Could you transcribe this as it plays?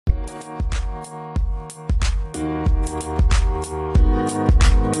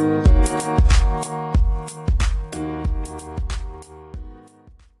Hey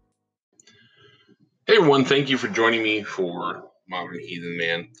everyone, thank you for joining me for Modern Heathen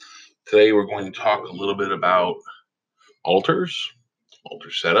Man. Today we're going to talk a little bit about altars,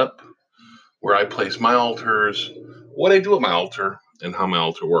 altar setup, where I place my altars, what I do with my altar, and how my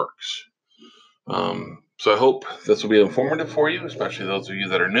altar works. So I hope this will be informative for you, especially those of you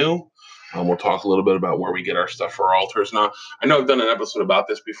that are new. We'll talk a little bit about where we get our stuff for our altars. Now, I know I've done an episode about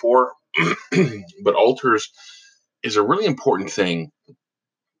this before, but altars is a really important thing.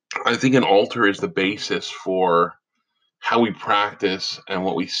 I think an altar is the basis for how we practice and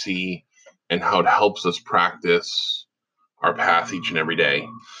what we see and how it helps us practice our path each and every day.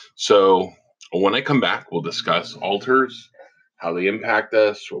 So when I come back, we'll discuss altars, how they impact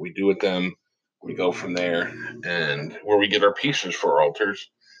us, what we do with them. We go from there and where we get our pieces for our altars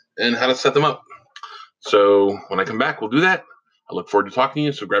and how to set them up. So when I come back, we'll do that. I look forward to talking to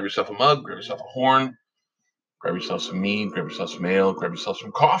you. So grab yourself a mug, grab yourself a horn, grab yourself some meat, grab yourself some ale, grab yourself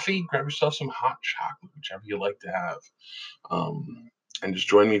some coffee, grab yourself some hot chocolate, whichever you like to have. And just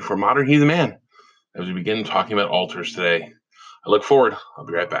join me for Modern Heathen Man as we begin talking about altars today. I look forward. I'll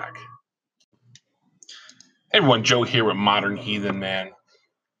be right back. Hey everyone, Joe here with Modern Heathen Man.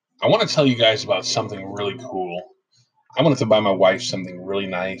 I want to tell you guys about something really cool. I wanted to buy my wife something really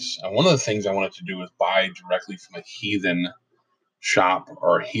nice. And one of the things I wanted to do was buy directly from a heathen shop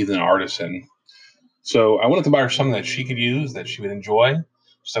or a heathen artisan. So I wanted to buy her something that she could use, that she would enjoy,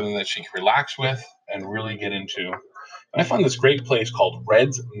 something that she could relax with and really get into. And I found this great place called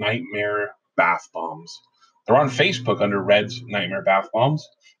Red's Nightmare Bath Bombs. They're on Facebook under Red's Nightmare Bath Bombs,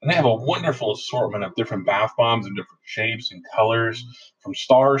 and they have a wonderful assortment of different bath bombs in different shapes and colors, from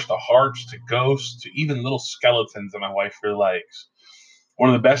stars to hearts to ghosts to even little skeletons that my wife really likes. One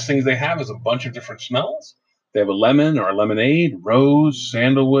of the best things they have is a bunch of different smells. They have a lemon or a lemonade, rose,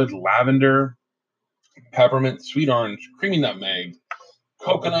 sandalwood, lavender, peppermint, sweet orange, creamy nutmeg,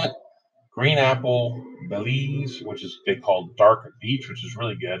 coconut, green apple, Belize, which is they call dark beach, which is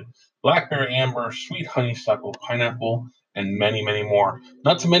really good, blackberry amber, sweet honeysuckle, pineapple, and many, many more.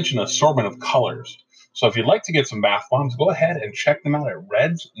 Not to mention an assortment of colors. So if you'd like to get some bath bombs, go ahead and check them out at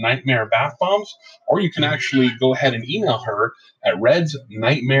Red's Nightmare Bath Bombs, or you can actually go ahead and email her at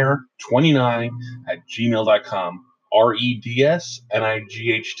redsnightmare29@gmail.com.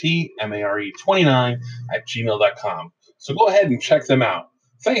 redsnightmare29@gmail.com. So go ahead and check them out.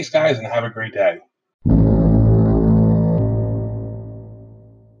 Thanks, guys, and have a great day.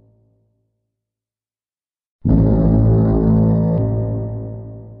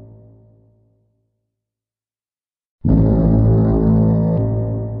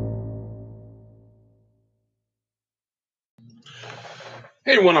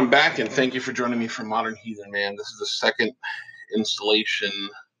 Hey everyone, I'm back, and thank you for joining me for Modern Heathen Man. This is the second installation,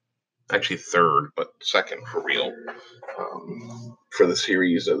 actually third, but second for real, for the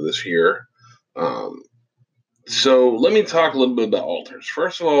series of this year. So let me talk a little bit about altars.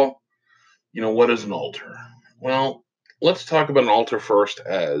 First of all, what is an altar? Well, let's talk about an altar first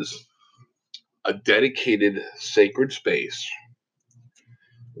as a dedicated sacred space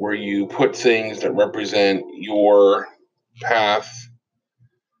where you put things that represent your path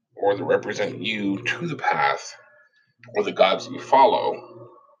or that represent you to the path or the gods that you follow,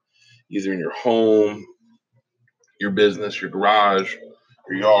 either in your home, your business, your garage,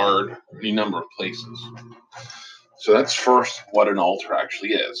 your yard, any number of places. So that's first what an altar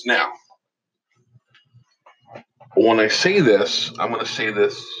actually is. Now, when I say this, I'm going to say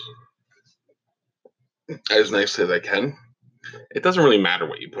this as nicely as I can. It doesn't really matter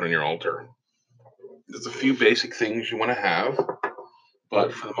what you put on your altar. There's a few basic things you want to have,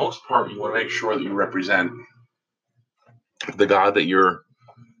 but for the most part, you want to make sure that you represent the God that you're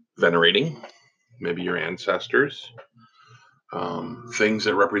venerating, maybe your ancestors, things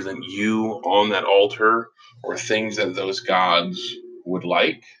that represent you on that altar, or things that those gods would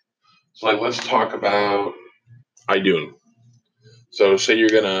like. So, let's talk about Idun. So, say you're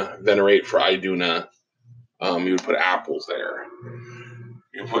going to venerate for Iduna, you would put apples there.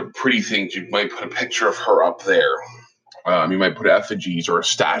 You put pretty things. You might put a picture of her up there. You might put effigies or a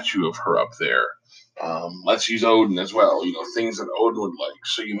statue of her up there. Let's use Odin as well. Things that Odin would like.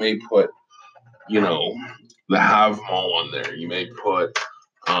 So you may put, the Havmal on there. You may put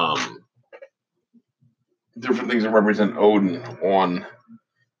different things that represent Odin on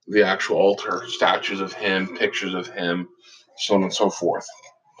the actual altar. Statues of him, pictures of him, so on and so forth.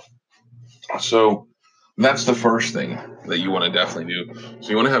 So that's the first thing that you want to definitely do. So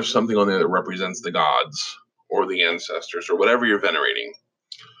you want to have something on there that represents the gods or the ancestors or whatever you're venerating.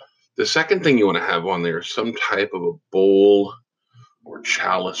 The second thing you want to have on there is some type of a bowl or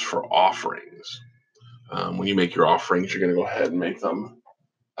chalice for offerings. When you make your offerings, you're going to go ahead and make them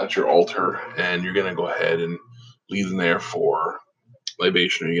at your altar, and you're going to go ahead and leave them there for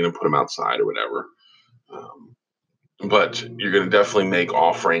libation, or you're going to put them outside or whatever. But you're going to definitely make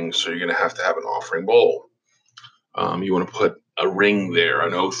offerings, so you're going to have an offering bowl. You want to put a ring there,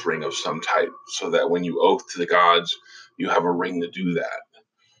 an oath ring of some type, so that when you oath to the gods, you have a ring to do that.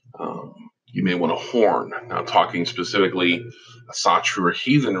 You may want a horn. Now, talking specifically a satru or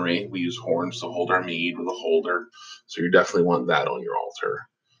heathenry, we use horns to hold our mead with a holder. So you definitely want that on your altar.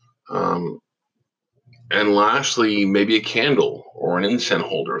 And lastly, maybe a candle or an incense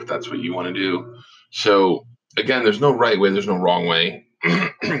holder if that's what you want to do. So again, there's no right way, there's no wrong way.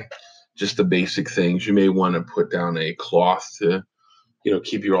 Just the basic things. You may want to put down a cloth to,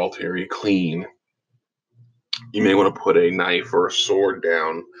 keep your altar area clean. You may want to put a knife or a sword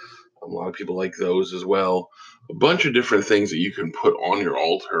down. A lot of people like those as well. A bunch of different things that you can put on your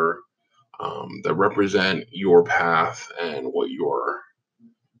altar that represent your path and what you're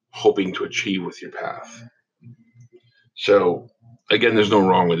hoping to achieve with your path. So, again, there's no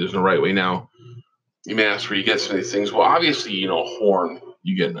wrong way, there's no right way. Now, you may ask where you get some of these things. Well, obviously, a horn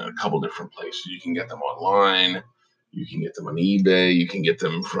you get in a couple different places. You can get them online, you can get them on eBay, you can get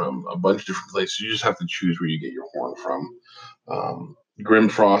them from a bunch of different places. You just have to choose where you get your horn from.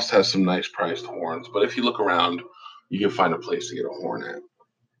 Grimfrost has some nice priced horns, but if you look around, you can find a place to get a horn at.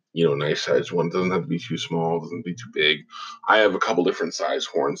 Nice size one. It doesn't have to be too small, doesn't have to be too big. I have a couple different size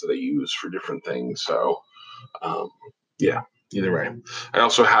horns that I use for different things. So, yeah, either way. I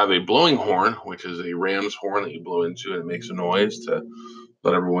also have a blowing horn, which is a ram's horn that you blow into, and it makes a noise to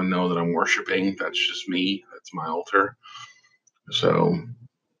let everyone know that I'm worshiping. That's just me. That's my altar. So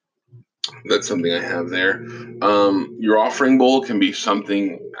that's something I have there. Your offering bowl can be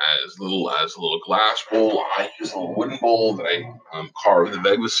something as little as a little glass bowl. I use a little wooden bowl that I carve the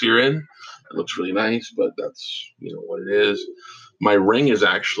Vegvasir in. It looks really nice, but that's what it is. My ring is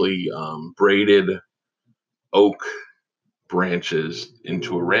actually braided oak branches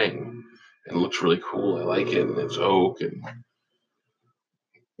into a ring, and it looks really cool. I like it, and it's oak, and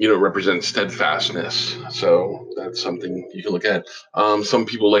represents steadfastness. So that's something you can look at. Some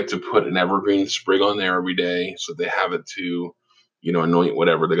people like to put an evergreen sprig on there every day, so they have it to, anoint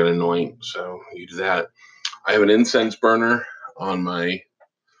whatever they're going to anoint. So you do that. I have an incense burner on my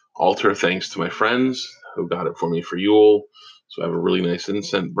altar, thanks to my friends who got it for me for Yule. So I have a really nice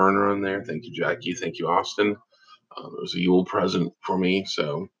incense burner on there. Thank you, Jackie. Thank you, Austin. It was a Yule present for me,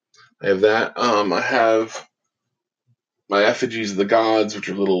 so I have that. I have my effigies of the gods, which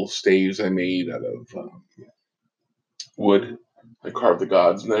are little staves I made out of wood. I carved the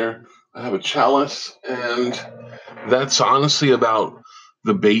gods in there. I have a chalice, and that's honestly about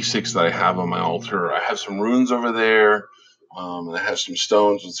the basics that I have on my altar. I have some runes over there, and I have some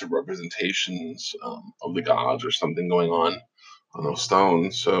stones with some representations of the gods or something going on those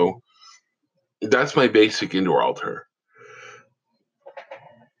stones. So that's my basic indoor altar.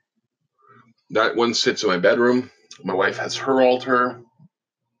 That one sits in my bedroom. My wife has her altar.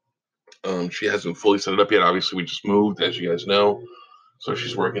 She hasn't fully set it up yet. Obviously, we just moved, as you guys know. So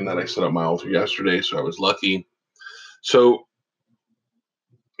she's working that. I set up my altar yesterday, so I was lucky. So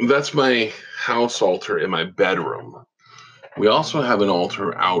that's my house altar in my bedroom. We also have an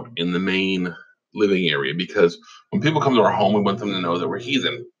altar out in the main living area because when people come to our home, we want them to know that we're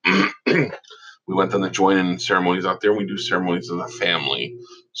heathen. We want them to join in ceremonies out there. We do ceremonies as a family.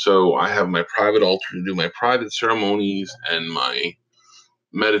 So I have my private altar to do my private ceremonies and my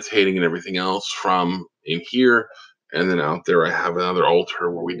meditating and everything else from in here. And then out there, I have another altar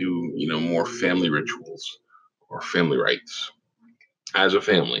where we do, more family rituals or family rites as a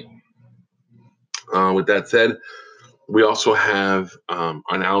family. With that said, we also have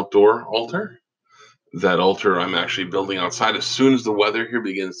an outdoor altar. That altar I'm actually building outside. As soon as the weather here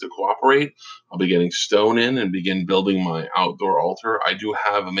begins to cooperate, I'll be getting stone in and begin building my outdoor altar. I do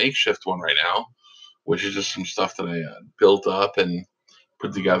have a makeshift one right now, which is just some stuff that I built up and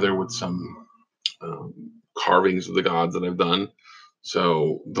put together with some carvings of the gods that I've done.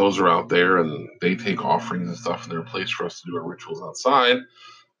 So those are out there, and they take offerings and stuff, and they're a place for us to do our rituals outside.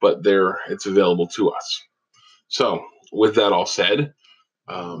 But it's available to us. So with that all said,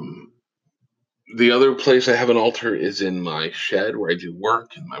 the other place I have an altar is in my shed where I do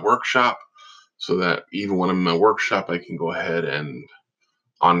work in my workshop, so that even when I'm in my workshop, I can go ahead and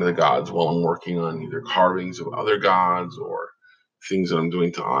honor the gods while I'm working on either carvings of other gods or things that I'm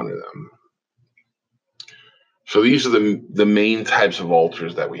doing to honor them. So these are the main types of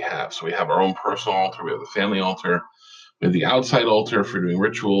altars that we have. So we have our own personal altar, we have the family altar, We have the outside altar for doing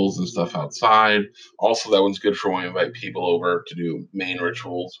rituals and stuff outside. Also, that one's good for when we invite people over to do main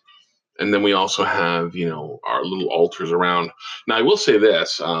rituals. And then we also have, our little altars around. Now, I will say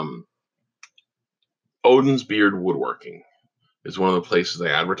this, Odin's Beard Woodworking is one of the places I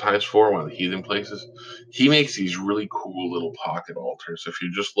advertise for, one of the heathen places. He makes these really cool little pocket altars. If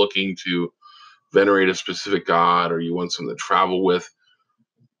you're just looking to venerate a specific god or you want something to travel with,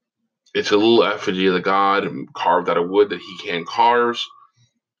 it's a little effigy of the god carved out of wood that he hand carves.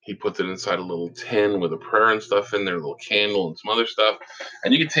 He puts it inside a little tin with a prayer and stuff in there, a little candle and some other stuff.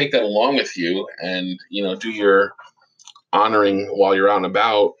 And you can take that along with you and, do your honoring while you're out and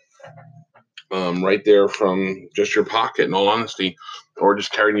about, right there from just your pocket, in all honesty, or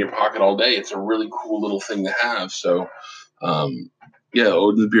just carrying in your pocket all day. It's a really cool little thing to have. So,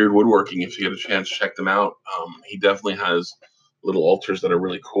 Odin's Beard Woodworking, if you get a chance, check them out. He definitely has little altars that are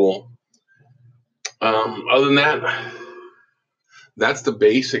really cool. Other than that, that's the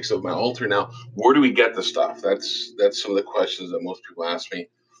basics of my altar. Now, where do we get the stuff? That's some of the questions that most people ask me.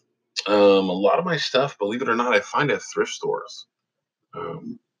 A lot of my stuff, believe it or not, I find at thrift stores.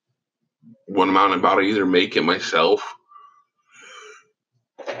 When I'm out and about, I either make it myself,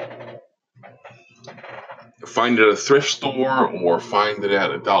 find it at a thrift store, or find it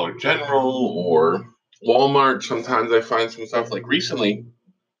at a Dollar General or Walmart. Sometimes I find some stuff. Like recently,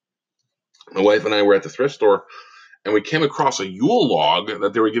 my wife and I were at the thrift store, and we came across a Yule log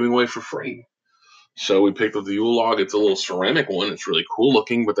that they were giving away for free. So we picked up the Yule log. It's a little ceramic one. It's really cool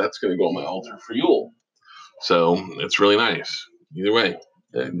looking, but that's going to go on my altar for Yule. So it's really nice. Either way,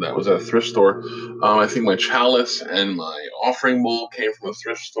 and that was at a thrift store. I think my chalice and my offering bowl came from a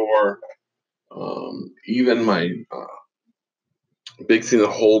thrift store. Even my big thing that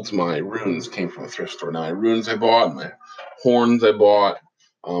holds my runes came from a thrift store. Now, my runes I bought, my horns I bought.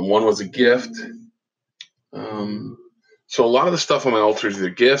 One was a gift. So a lot of the stuff on my altar is either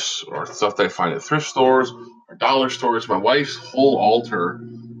gifts or stuff that I find at thrift stores or dollar stores. My wife's whole altar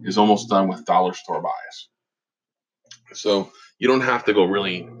is almost done with dollar store buys. So you don't have to go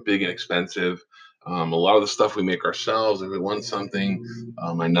really big and expensive. A lot of the stuff we make ourselves. If we want something,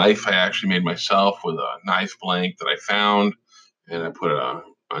 my knife I actually made myself with a knife blank that I found, and I put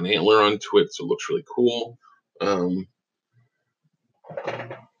an antler onto it, so it looks really cool.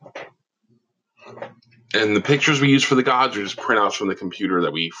 And the pictures we use for the gods are just printouts from the computer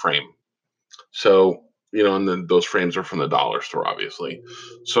that we frame. So, and then those frames are from the dollar store, obviously.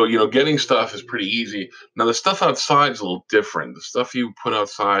 So, getting stuff is pretty easy. Now, the stuff outside is a little different. The stuff you put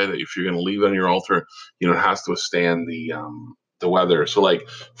outside, if you're going to leave on your altar, it has to withstand the weather. So, like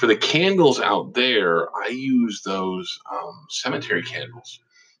for the candles out there, I use those cemetery candles,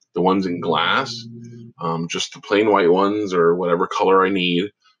 the ones in glass, just the plain white ones or whatever color I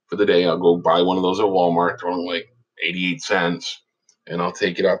need. For the day, I'll go buy one of those at Walmart. They're only like 88 cents. And I'll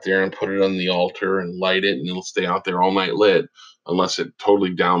take it out there and put it on the altar and light it, and it'll stay out there all night lit unless it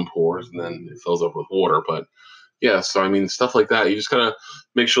totally downpours and then it fills up with water. But yeah, so I mean, stuff like that. You just gotta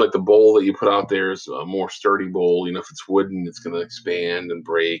make sure like the bowl that you put out there is a more sturdy bowl. If it's wooden, it's gonna expand and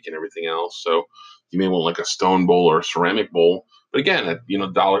break and everything else. So you may want like a stone bowl or a ceramic bowl. But again, at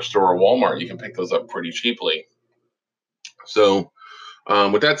dollar store or Walmart, you can pick those up pretty cheaply. So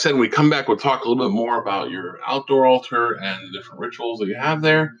with that said, when we come back, we'll talk a little bit more about your outdoor altar and the different rituals that you have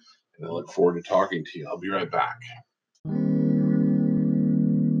there. And I look forward to talking to you. I'll be right back.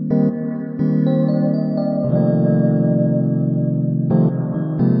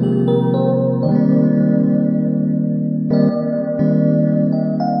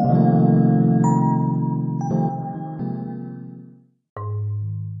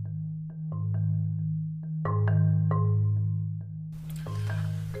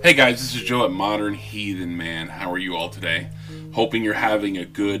 Hey guys, this is Joe at Modern Heathen Man. How are you all today? Hoping you're having a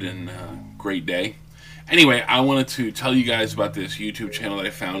good and great day. Anyway, I wanted to tell you guys about this YouTube channel that I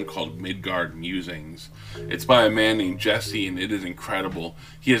found called Midgard Musings. It's by a man named Jesse, and it is incredible.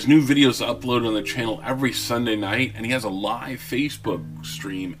 He has new videos uploaded on the channel every Sunday night, and he has a live Facebook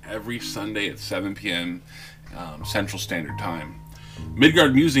stream every Sunday at 7 p.m. Central Standard Time.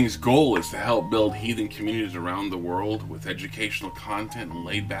 Midgard Musings' goal is to help build heathen communities around the world with educational content and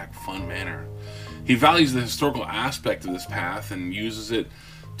laid-back, fun manner. He values the historical aspect of this path and uses it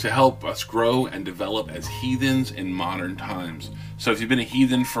to help us grow and develop as heathens in modern times. So if you've been a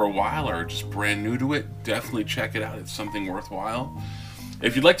heathen for a while or just brand new to it, definitely check it out. It's something worthwhile.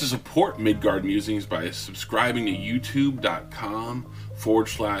 If you'd like to support Midgard Musings by subscribing to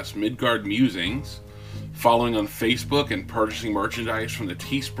youtube.com/Midgard Musings, following on Facebook, and purchasing merchandise from the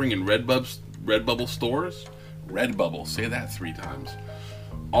Teespring and Redbubble stores. Redbubble, say that 3 times.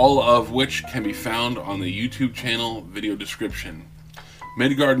 all of which can be found on the YouTube channel video description.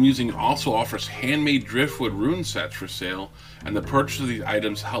 Midgard Musing also offers handmade driftwood rune sets for sale, and the purchase of these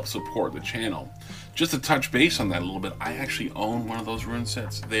items helps support the channel. Just to touch base on that a little bit, I actually own one of those rune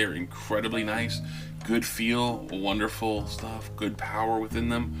sets. They're incredibly nice, good feel, wonderful stuff, good power within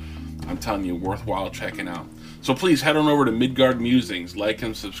them. I'm telling you, worthwhile checking out. So please head on over to Midgard Musings, like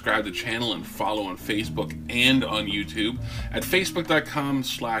and subscribe to the channel, and follow on Facebook and on YouTube at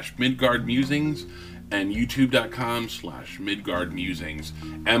facebook.com/MidgardMusings and youtube.com/MidgardMusings.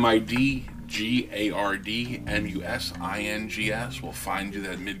 MidgardMusings will find you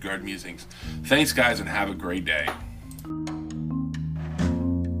at Midgard Musings. Thanks, guys, and have a great day.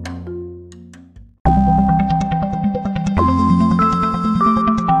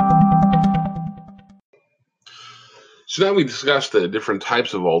 So now we discussed the different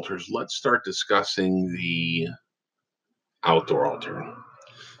types of altars. Let's start discussing the outdoor altar.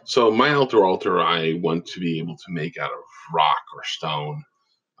 So my outdoor altar, I want to be able to make out of rock or stone.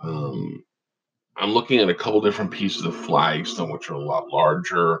 I'm looking at a couple different pieces of flagstone, which are a lot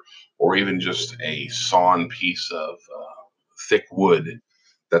larger, or even just a sawn piece of thick wood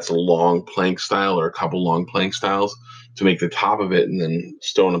that's a long plank style or a couple long plank styles to make the top of it, and then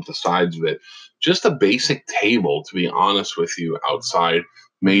stone up the sides of it. Just a basic table, to be honest with you, outside,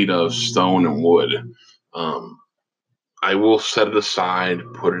 made of stone and wood. I will set it aside,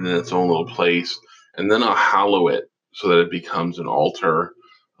 put it in its own little place, and then I'll hollow it so that it becomes an altar.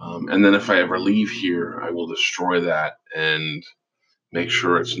 And then if I ever leave here, I will destroy that and make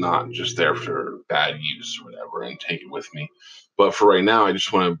sure it's not just there for bad use or whatever, and take it with me. But for right now, I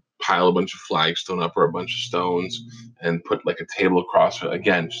just want to pile a bunch of flagstone up or a bunch of stones and put like a table across it.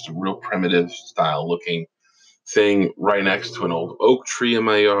 Again, just a real primitive style looking thing right next to an old oak tree in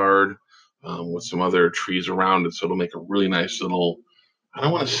my yard, with some other trees around it. So it'll make a really nice little, I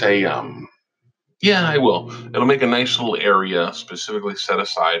don't want to say, yeah, I will. It'll make a nice little area specifically set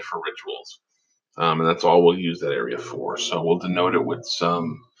aside for rituals. And that's all we'll use that area for. So we'll denote it with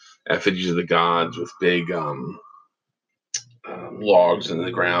some effigies of the gods with big logs in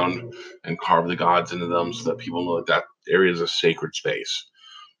the ground and carve the gods into them so that people know that that area is a sacred space.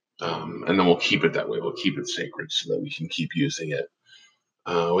 And then we'll keep it that way. We'll keep it sacred so that we can keep using it.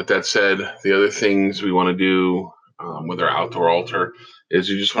 With that said, the other things we want to do with our outdoor altar is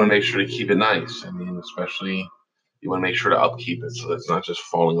you just want to make sure to keep it nice. I mean, especially you want to make sure to upkeep it so that it's not just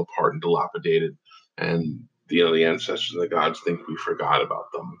falling apart and dilapidated, and the ancestors and the gods think we forgot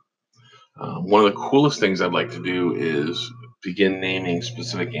about them. One of the coolest things I'd like to do is begin naming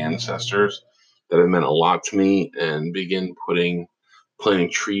specific ancestors that have meant a lot to me, and begin planting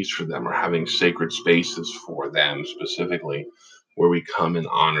trees for them, or having sacred spaces for them specifically, where we come and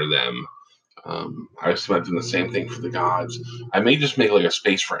honor them. I was about doing the same thing for the gods. I may just make like a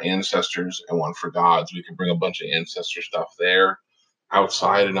space for ancestors and one for gods. We can bring a bunch of ancestor stuff there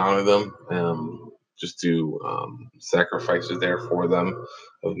outside and honor them. Just do sacrifices there for them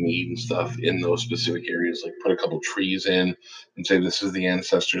of meat and stuff in those specific areas. Like put a couple trees in and say, this is the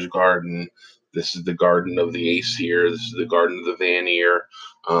ancestors' garden. This is the garden of the Aesir. This is the garden of the Vanir.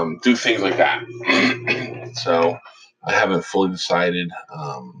 Do things like that. So I haven't fully decided.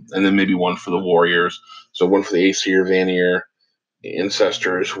 And then maybe one for the warriors. So one for the Aesir, Vanir,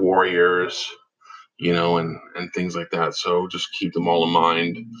 ancestors, warriors, and things like that. So just keep them all in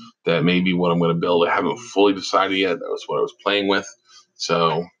mind. That may be what I'm going to build. I haven't fully decided yet. That was what I was playing with.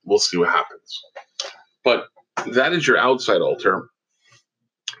 So we'll see what happens. But that is your outside altar.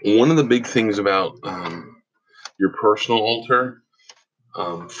 One of the big things about your personal altar,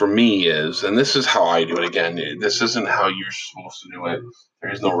 for me is, and this is how I do it. Again, this isn't how you're supposed to do it.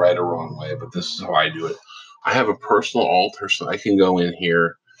 There is no right or wrong way, but this is how I do it. I have a personal altar so I can go in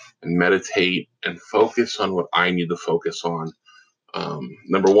here and meditate and focus on what I need to focus on.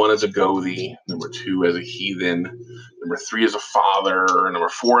 Number one as a Gothi, number two as a heathen, number three as a father, number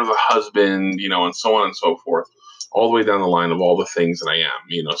four as a husband, and so on and so forth, all the way down the line of all the things that I am.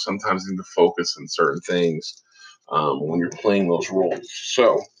 Sometimes I need to focus on certain things when you're playing those roles.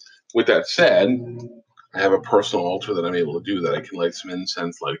 So with that said, I have a personal altar that I'm able to do that. I can light some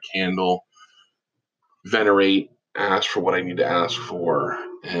incense, light a candle, venerate, ask for what I need to ask for,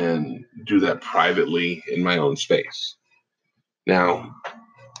 and do that privately in my own space. Now,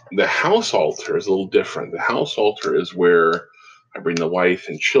 the house altar is a little different. The house altar is where I bring the wife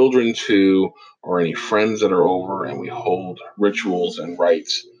and children to, or any friends that are over, and we hold rituals and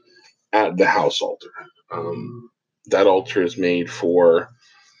rites at the house altar. That altar is made for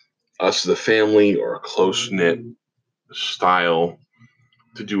us as a family, or a close-knit style,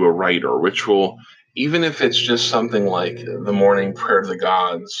 to do a rite or a ritual. even if it's just something like the morning prayer to the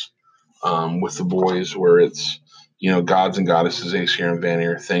gods with the boys, where it's, gods and goddesses, Aesir and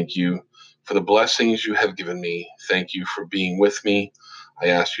Vanir, thank you for the blessings you have given me. Thank you for being with me. I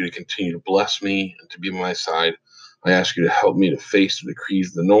ask you to continue to bless me and to be by my side. I ask you to help me to face the decrees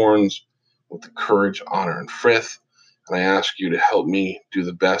of the Norns with the courage, honor, and frith. And I ask you to help me do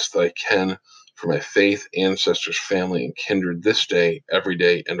the best that I can for my faith, ancestors, family, and kindred this day, every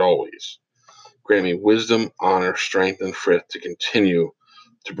day, and always. Grant me wisdom, honor, strength, and frith to continue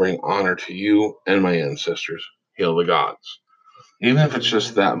to bring honor to you and my ancestors. Hail the gods. Even if it's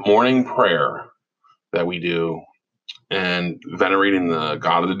just that morning prayer that we do and venerating the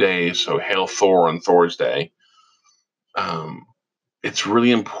god of the day, so hail Thor on Thor's day, it's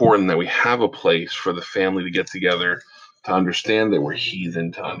really important that we have a place for the family to get together, to understand that we're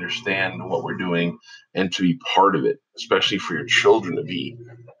heathen, to understand what we're doing, and to be part of it, especially for your children to be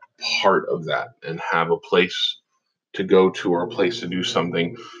part of that and have a place to go to or a place to do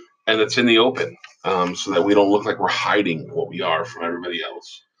something, and it's in the open, so that we don't look like we're hiding what we are from everybody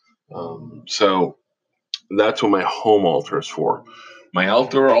else. So that's what my home altar is for. My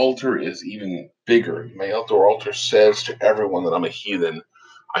outdoor altar is even bigger. My outdoor altar says to everyone that I'm a heathen.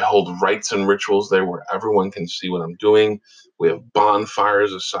 I hold rites and rituals there where everyone can see what I'm doing. We have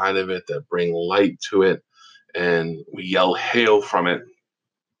bonfires aside of it that bring light to it, and we yell hail from it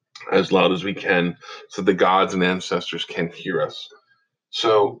as loud as we can so the gods and ancestors can hear us.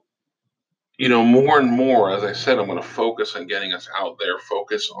 So, more and more, as I said, I'm going to focus on getting us out there,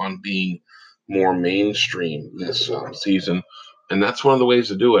 focus on being more mainstream this season. And that's one of the ways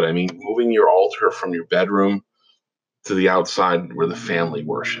to do it. I mean, moving your altar from your bedroom to the outside where the family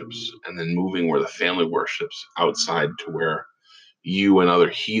worships, and then moving where the family worships outside to where you and other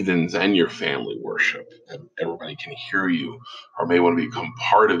heathens and your family worship, and everybody can hear you or may want to become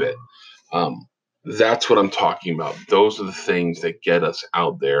part of it. That's what I'm talking about. Those are the things that get us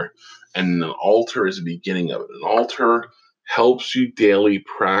out there. And an altar is the beginning of it. An altar helps you daily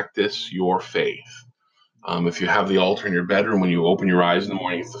practice your faith. If you have the altar in your bedroom, when you open your eyes in the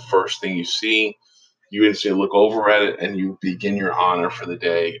morning, it's the first thing you see. You instantly look over at it and you begin your honor for the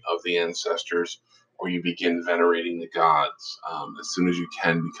day of the ancestors, or you begin venerating the gods as soon as you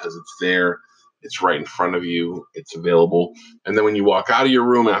can, because it's there. It's right in front of you. It's available. And then when you walk out of your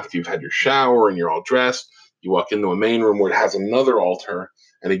room after you've had your shower and you're all dressed, you walk into a main room where it has another altar.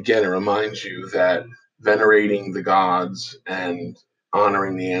 And again, it reminds you that venerating the gods and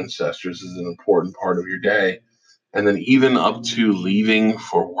honoring the ancestors is an important part of your day. And then even up to leaving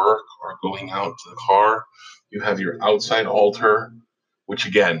for work or going out to the car, you have your outside altar, which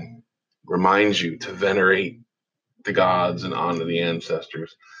again reminds you to venerate the gods and honor the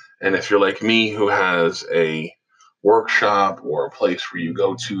ancestors. And if you're like me, who has a workshop or a place where you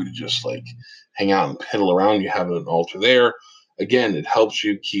go to just like hang out and piddle around, you have an altar there. Again, it helps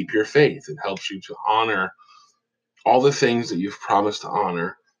you keep your faith. It helps you to honor all the things that you've promised to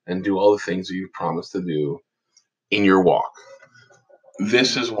honor and do all the things that you've promised to do in your walk.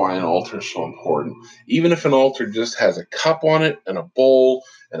 This is why an altar is so important. Even if an altar just has a cup on it and a bowl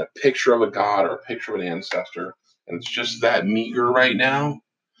and a picture of a god or a picture of an ancestor, and it's just that meager right now,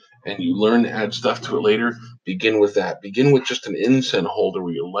 and you learn to add stuff to it later, begin with that. Begin with just an incense holder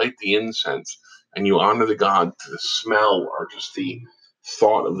where you light the incense and you honor the god to the smell or just the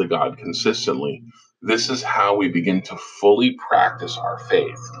thought of the god consistently. This is how we begin to fully practice our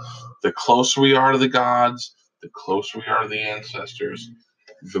faith. The closer we are to the gods, the closer we are to the ancestors,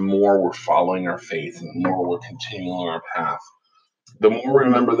 the more we're following our faith and the more we're continuing on our path. The more we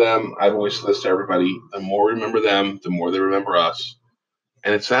remember them, I've always said this to everybody, the more we remember them, the more they remember us.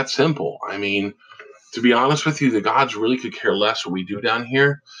 And it's that simple. I mean, to be honest with you, the gods really could care less what we do down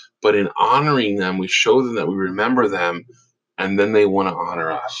here. But in honoring them, we show them that we remember them, and then they want to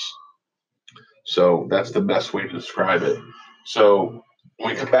honor us. So that's the best way to describe it. So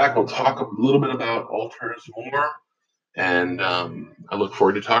when we come back, we'll talk a little bit about altars more. And I look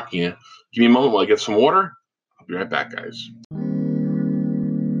forward to talking to you. Give me a moment while I get some water. I'll be right back, guys.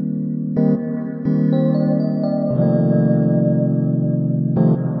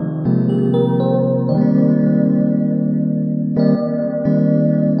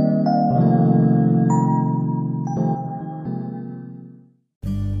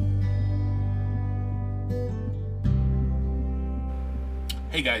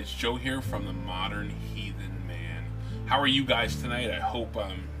 Hey guys, Joe here from the Modern Heathen Man. How are you guys tonight? I hope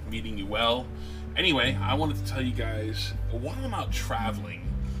I'm meeting you well. Anyway, I wanted to tell you guys, while I'm out traveling,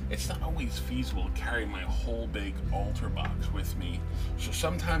 it's not always feasible to carry my whole big altar box with me. So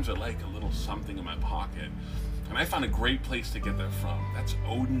sometimes I like a little something in my pocket. And I found a great place to get that from. That's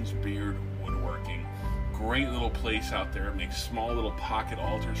Odin's Beard Woodworking. Great little place out there. Makes small little pocket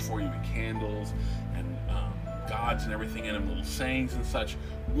altars for you with candles and gods and everything in them, little sayings and such.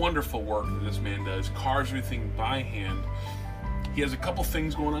 Wonderful work that this man does. Carves everything by hand. He has a couple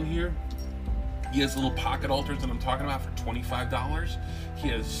things going on here. He has little pocket altars that I'm talking about for $25. He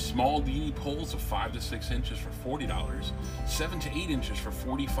has small deity poles of 5 to 6 inches for $40, 7 to 8 inches for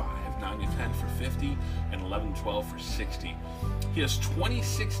 $45, 9 to 10 for $50, and 11 to 12 for $60. He has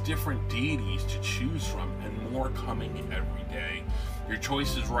 26 different deities to choose from, and more coming every day. Your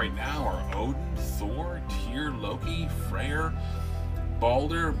choices right now are Odin, Thor, Tyr, Loki, Freyr,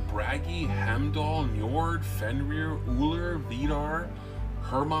 Balder, Bragi, Heimdall, Njord, Fenrir, Ullr, Vidar,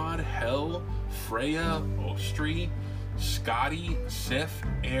 Hermod, Hel, Freya, Ostri, Skadi, Sif,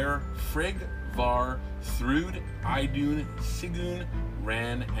 Air, Frigg, Var, Thrud, Idun, Sigun,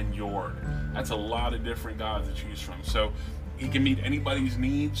 Ran, and Njord. That's a lot of different gods to choose from. So he can meet anybody's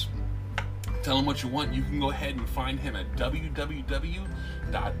needs. Tell him what you want. You can go ahead and find him at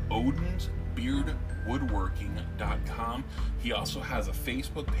www.odinsbeardwoodworking.com. He also has a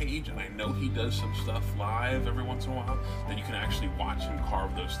Facebook page, and I know he does some stuff live every once in a while that you can actually watch him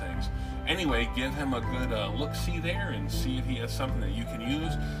carve those things. Anyway, give him a good look-see there and see if he has something that you can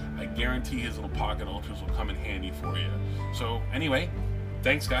use. I guarantee his little pocket altars will come in handy for you. So anyway,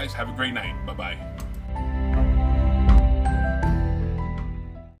 thanks guys. Have a great night. Bye-bye.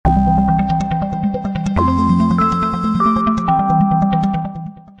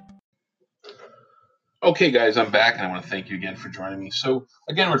 Okay, guys, I'm back, and I want to thank you again for joining me. So,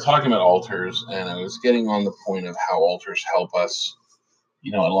 again, we're talking about altars, and I was getting on the point of how altars help us,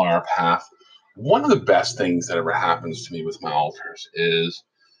 along our path. One of the best things that ever happens to me with my altars is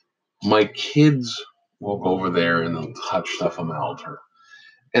my kids will go over there and they'll touch stuff on my altar.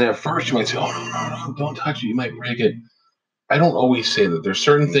 And at first, you might say, "Oh, no, don't touch it. You might break it." I don't always say that. There's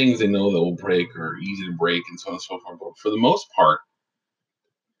certain things they know that will break or easy to break and so on and so forth. But for the most part,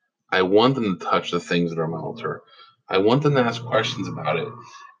 I want them to touch the things that are on my altar. I want them to ask questions about it.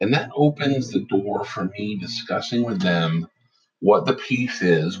 And that opens the door for me discussing with them what the piece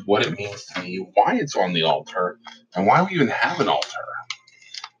is, what it means to me, why it's on the altar, and why we even have an altar.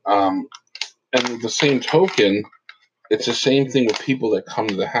 And with the same token, it's the same thing with people that come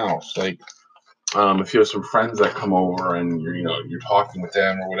to the house. Like, if you have some friends that come over and you're talking with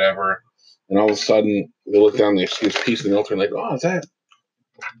them or whatever, and all of a sudden they look down and they see this piece of the altar and like, "Oh,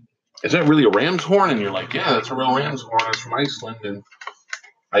 is that really a ram's horn?" And you're like, "Yeah, that's a real ram's horn. It's from Iceland, and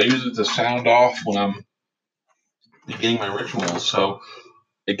I use it to sound off when I'm beginning my rituals." So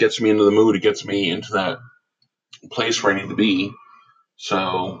it gets me into the mood. It gets me into that place where I need to be.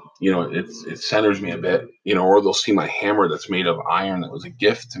 So it centers me a bit. Or they'll see my hammer that's made of iron that was a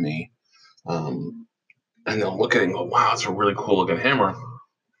gift to me, and they'll look at it and go, "Wow, that's a really cool looking hammer."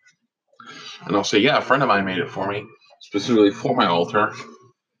 And I'll say, "Yeah, a friend of mine made it for me, specifically for my altar."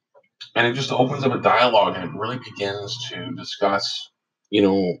 And it just opens up a dialogue, and it really begins to discuss,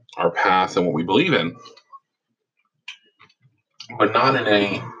 our path and what we believe in, but not in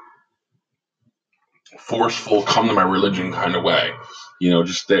a forceful, come to my religion kind of way.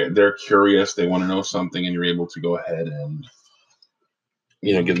 Just they're curious, they want to know something, and you're able to go ahead and,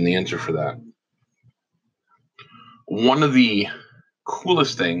 give them the answer for that. One of the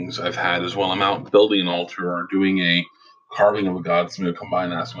coolest things I've had is while I'm out building an altar or doing a carving of a god, somebody will come by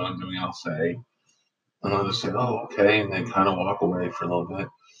and ask me what I'm doing, and I'll say, and I'll just say, "Oh, okay," and they kind of walk away for a little bit.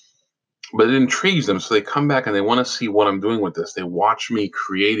 But it intrigues them, so they come back and they want to see what I'm doing with this. They watch me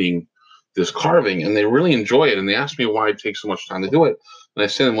creating this carving, and they really enjoy it, and they ask me why it takes so much time to do it. And I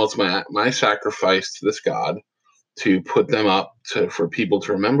say to them, "Well, it's my sacrifice to this god to put them up for people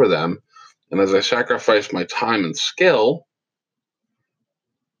to remember them. And as I sacrifice my time and skill,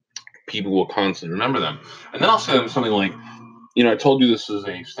 people will constantly remember them." And then I'll say to them something like, "I told you this is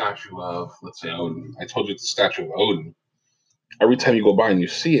a statue of, let's say, Odin. I told you it's a statue of Odin. Every time you go by and you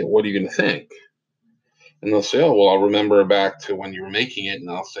see it, what are you going to think?" And they'll say, "Oh, well, I'll remember back to when you were making it."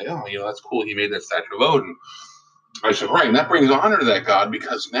 And I'll say, "Oh, that's cool. He made that statue of Odin." I said, "Right. And that brings honor to that god,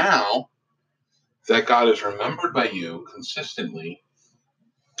 because now that god is remembered by you consistently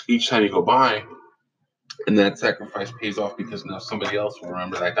each time you go by. And that sacrifice pays off because now somebody else will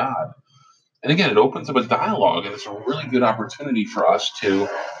remember that god." And again, it opens up a dialogue, and it's a really good opportunity for us to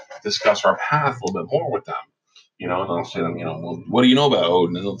discuss our path a little bit more with them. And I'll say to them, "Well, what do you know about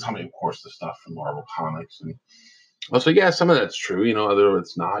Odin?" And they'll tell me, of course, the stuff from Marvel Comics. And I'll say, "Yeah, some of that's true. Other of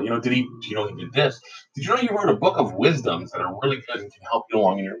it's not. Do you know he did this? Did you know he wrote a book of wisdoms that are really good and can help you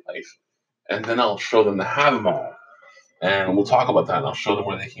along in your life?" And then I'll show them to have them all. And we'll talk about that. And I'll show them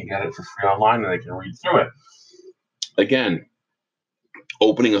where they can get it for free online and they can read through it. Again,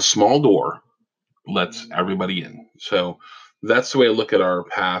 opening a small door lets everybody in. So that's the way I look at our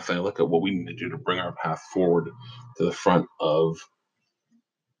path. And I look at what we need to do to bring our path forward to the front of,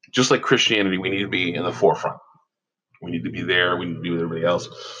 just like Christianity, we need to be in the forefront. We need to be there. We need to be with everybody else.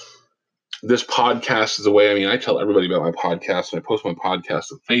 This podcast is a way. I mean, I tell everybody about my podcast, and I post my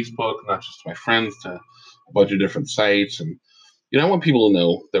podcast on Facebook, not just to my friends, to a bunch of different sites. And, I want people to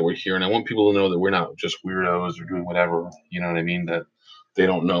know that we're here, and I want people to know that we're not just weirdos or doing whatever, you know what I mean? That they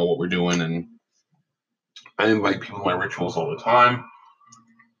don't know what we're doing. And I invite people to my rituals all the time.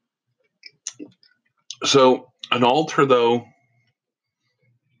 So an altar, though,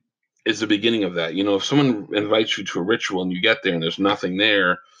 is the beginning of that. If someone invites you to a ritual and you get there and there's nothing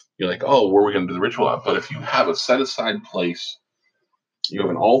there, you're like, oh, where are we going to do the ritual at? But if you have a set-aside place, you have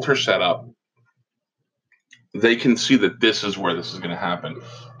an altar set up, they can see that this is where this is going to happen.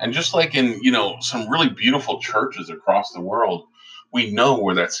 And just like in, some really beautiful churches across the world, we know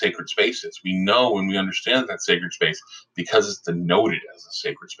where that sacred space is. We know and we understand that sacred space because it's denoted as a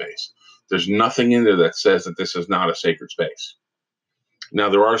sacred space. There's nothing in there that says that this is not a sacred space. Now,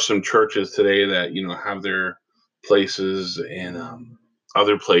 there are some churches today that, have their places in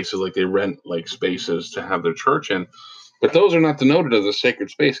other places, like they rent like spaces to have their church in. But those are not denoted as a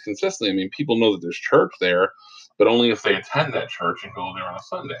sacred space consistently. I mean, people know that there's church there, but only if they attend that church and go there on a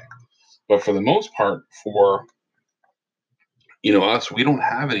Sunday. But for the most part, for, us, we don't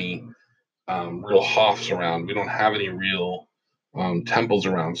have any real hofs around. We don't have any real temples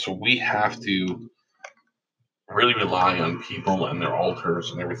around. So we have to really rely on people and their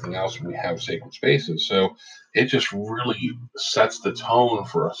altars and everything else when we have sacred spaces. So it just really sets the tone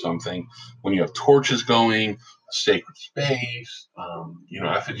for something when you have torches going, a sacred space,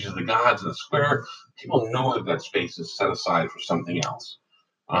 effigies of the gods in the square. People know that space is set aside for something else.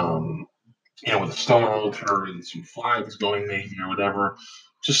 With a stone altar and some flags going maybe or whatever,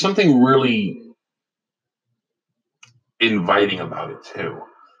 just something really inviting about it too.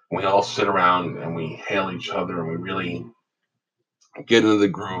 We all sit around and we hail each other and we really get into the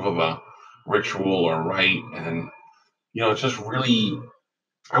groove of a ritual or rite. And, it's just really,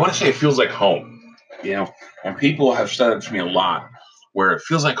 I want to say it feels like home, and people have said it to me a lot, where it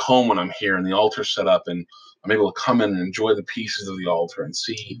feels like home when I'm here and the altar's set up and I'm able to come in and enjoy the pieces of the altar and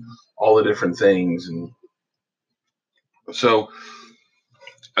see all the different things. And so,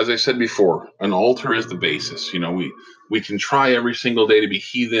 as I said before, an altar is the basis. We can try every single day to be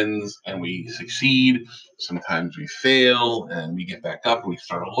heathens and we succeed. Sometimes we fail and we get back up and we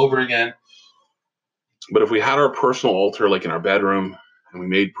start all over again. But if we had our personal altar, like in our bedroom, and we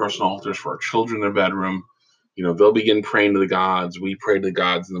made personal altars for our children in their bedroom, they'll begin praying to the gods. We pray to the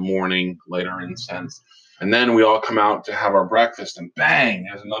gods in the morning, light our incense. And then we all come out to have our breakfast and bang,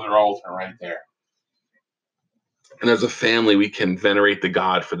 there's another altar right there. And as a family, we can venerate the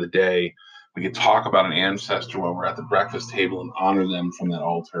god for the day. We can talk about an ancestor while we're at the breakfast table and honor them from that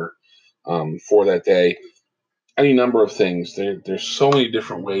altar for that day. Any number of things. There's so many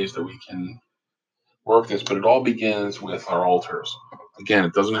different ways that we can work this, but it all begins with our altars. Again,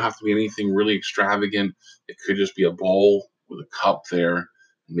 it doesn't have to be anything really extravagant. It could just be a bowl with a cup there,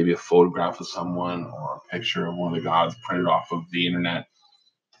 maybe a photograph of someone or a picture of one of the gods printed off of the internet,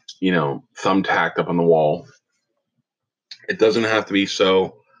 thumbtacked up on the wall. It doesn't have to be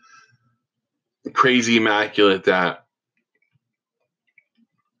so crazy immaculate that,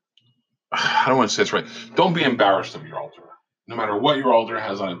 I don't want to say this right. Don't be embarrassed of your altar. No matter what your altar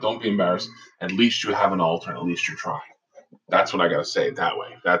has on it, don't be embarrassed. At least you have an altar, and at least you're trying. That's what I got to say it that way.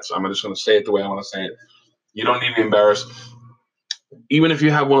 I'm just going to say it the way I want to say it. You don't need to be embarrassed. Even if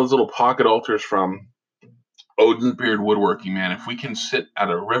you have one of those little pocket altars from Odin's Beard Woodworking, man, if we can sit at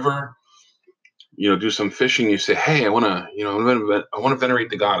a river, do some fishing, you say, hey, I want to venerate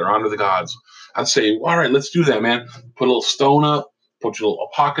the god or honor the gods. I'd say, all right, let's do that, man. Put a little stone up, put a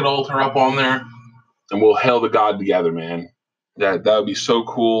pocket altar up on there, and we'll hail the god together, man. That would be so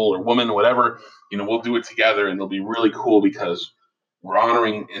cool, or woman, or whatever. We'll do it together, and it'll be really cool because we're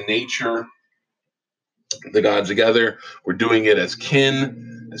honoring in nature the gods together. We're doing it as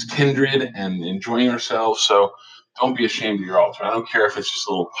kindred, and enjoying ourselves. So don't be ashamed of your altar. I don't care if it's just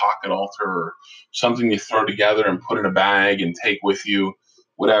a little pocket altar or something you throw together and put in a bag and take with you,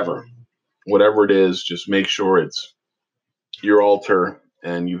 whatever it is, just make sure it's your altar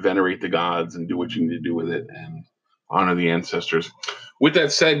and you venerate the gods and do what you need to do with it and honor the ancestors. With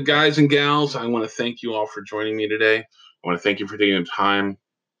that said, guys and gals, I want to thank you all for joining me today. I want to thank you for taking the time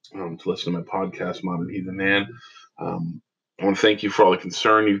to listen to my podcast, Modern Heathen Man. I want to thank you for all the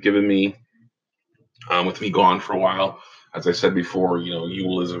concern you've given me with me gone for a while. As I said before,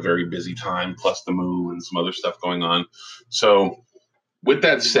 Yule is a very busy time, plus the move and some other stuff going on. So with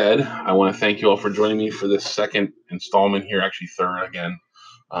that said, I want to thank you all for joining me for this second installment here, actually third again.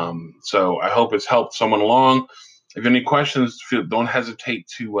 So I hope it's helped someone along. If you have any questions, don't hesitate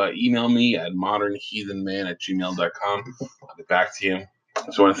to email me at modernheathenman@gmail.com. I'll get back to you.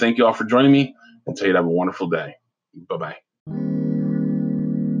 So I want to thank you all for joining me and tell you to have a wonderful day. Bye-bye.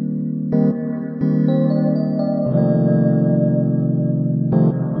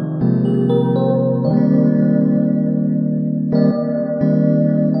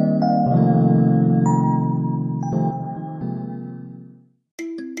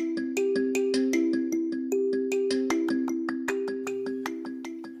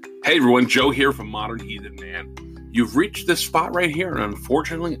 Hey everyone, Joe here from Modern Heathen Man. You've reached this spot right here, and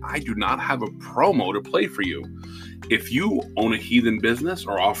unfortunately, I do not have a promo to play for you. If you own a heathen business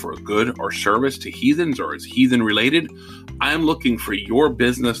or offer a good or service to heathens or is heathen related, I am looking for your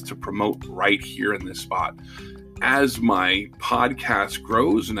business to promote right here in this spot. As my podcast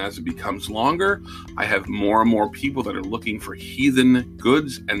grows and as it becomes longer, I have more and more people that are looking for heathen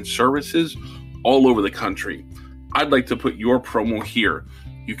goods and services all over the country. I'd like to put your promo here.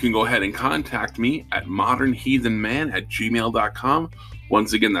 You can go ahead and contact me at modernheathenman@gmail.com.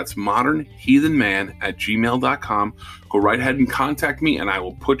 Once again, that's modernheathenman@gmail.com. Go right ahead and contact me, and I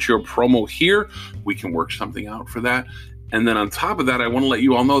will put your promo here. We can work something out for that. And then on top of that, I want to let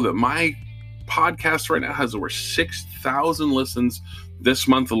you all know that my podcast right now has over 6,000 listens this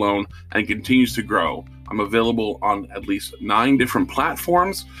month alone and continues to grow. I'm available on at least 9 different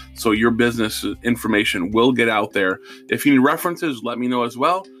platforms, so your business information will get out there. If you need references, let me know as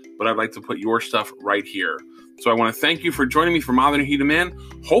well, but I'd like to put your stuff right here. So I want to thank you for joining me for Modern Heathen Man.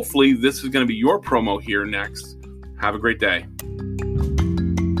 Hopefully this is going to be your promo here next. Have a great day.